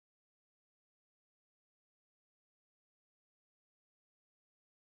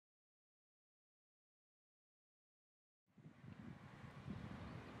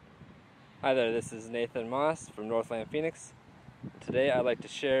Hi there, this is Nathan Moss from Northland, Phoenix. Today I'd like to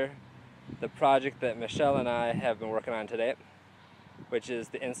share the project that Michelle and I have been working on today, which is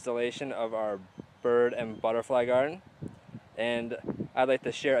the installation of our bird and butterfly garden. And I'd like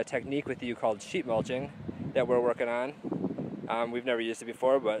to share a technique with you called sheet mulching that we're working on. We've never used it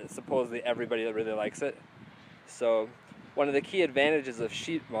before, but supposedly everybody really likes it. So one of the key advantages of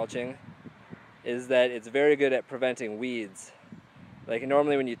sheet mulching is that it's very good at preventing weeds. Like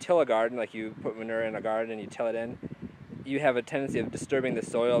normally when you till a garden, like you put manure in a garden and you till it in, you have a tendency of disturbing the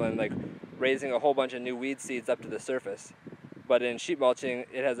soil and like raising a whole bunch of new weed seeds up to the surface. But in sheet mulching,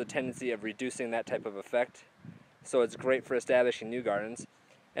 it has a tendency of reducing that type of effect. So it's great for establishing new gardens.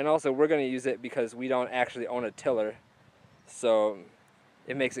 And also we're going to use it because we don't actually own a tiller. So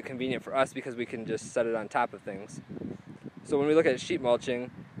it makes it convenient for us because we can just set it on top of things. So when we look at sheet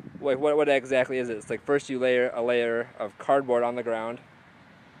mulching, what exactly is it? It's like first you layer a layer of cardboard on the ground,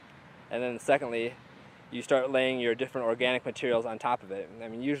 and then secondly, you start laying your different organic materials on top of it. I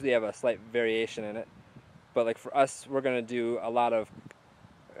mean, usually you have a slight variation in it, but like for us, we're going to do a lot of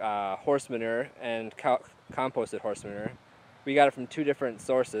horse manure and composted horse manure. We got it from two different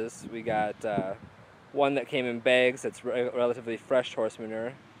sources. We got one that came in bags that's relatively fresh horse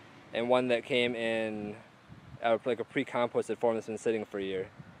manure, and one that came in like a pre-composted form that's been sitting for a year.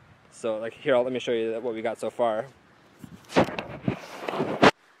 So like here, let me show you what we got so far.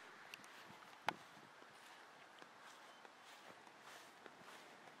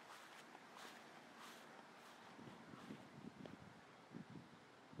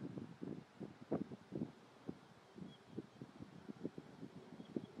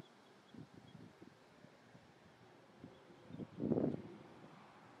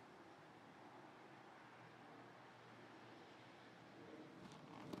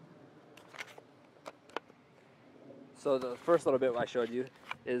 So the first little bit I showed you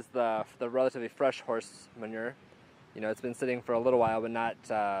is the relatively fresh horse manure. You know, it's been sitting for a little while, but not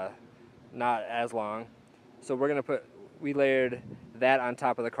as long. So we layered that on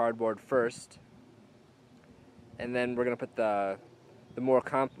top of the cardboard first, and then we're gonna put the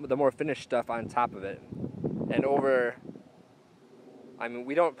more finished stuff on top of it. And I mean,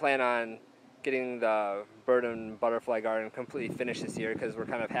 we don't plan on getting the bird and butterfly garden completely finished this year because we're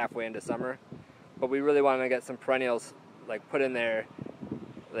kind of halfway into summer. But we really want to get some perennials like put in there,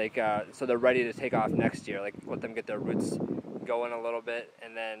 like so they're ready to take off next year. Like let them get their roots going a little bit,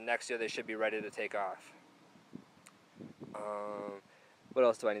 and then next year they should be ready to take off. What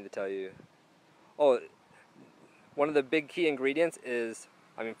else do I need to tell you? Oh, one of the big key ingredients is,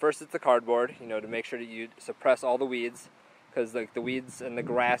 I mean, first it's the cardboard. You know, to make sure that you suppress all the weeds, because like the weeds and the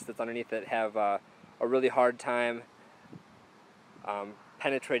grass that's underneath it have a really hard time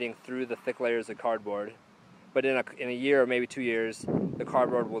penetrating through the thick layers of cardboard. But in a year or maybe 2 years, the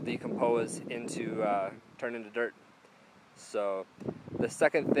cardboard will decompose turn into dirt. So the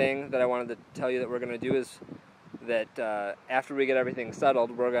second thing that I wanted to tell you that we're going to do is that after we get everything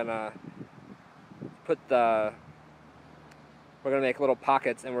settled, we're going to make little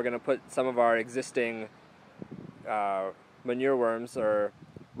pockets, and we're going to put some of our existing manure worms or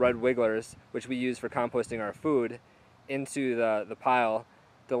red wigglers, which we use for composting our food, into the pile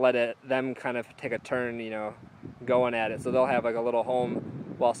to let them kind of take a turn, you know, going at it. So they'll have like a little home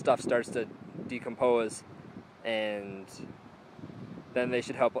while stuff starts to decompose, and then they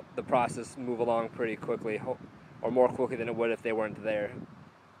should help the process move along pretty quickly, or more quickly than it would if they weren't there.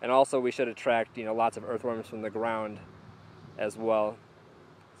 And also we should attract, you know, lots of earthworms from the ground as well.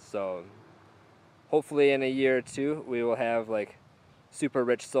 So hopefully in a year or two we will have like super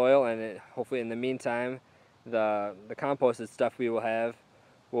rich soil, and hopefully in the meantime the composted stuff we will have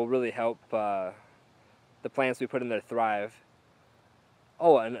will really help the plants we put in there thrive.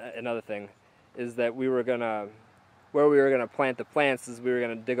 Oh, and another thing is that where we were gonna plant the plants is we were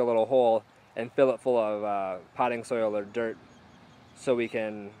gonna dig a little hole and fill it full of potting soil or dirt, so we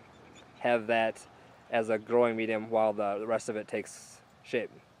can have that as a growing medium while the rest of it takes shape.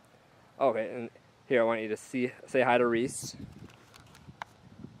 Okay, and here I want you to say hi to Reese,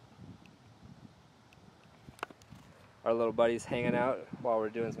 our little buddies hanging out while we're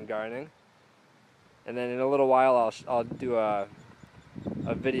doing some gardening. And then in a little while I'll do a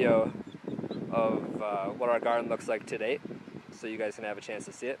video of what our garden looks like to date, so you guys can have a chance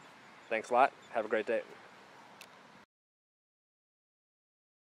to see it. Thanks a lot. Have a great day.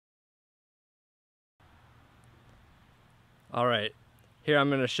 Alright, here I'm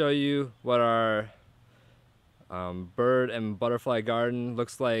going to show you what our bird and butterfly garden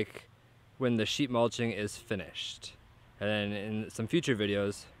looks like when the sheet mulching is finished. And then in some future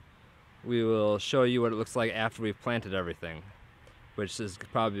videos we will show you what it looks like after we've planted everything, which is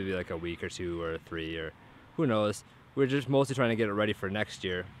probably be like a week or 2 or 3 or who knows. We're just mostly trying to get it ready for next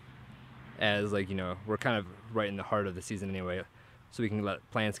year, as like, you know, we're kind of right in the heart of the season anyway, so we can let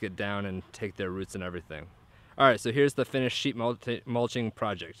plants get down and take their roots and everything. All right, so here's the finished sheet mulching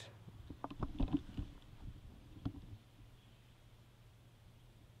project.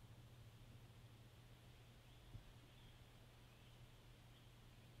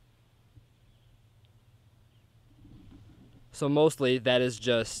 So mostly that is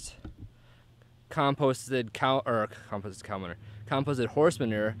just composted horse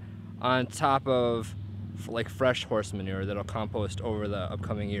manure on top of like fresh horse manure that'll compost over the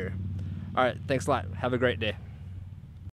upcoming year. All right, thanks a lot. Have a great day.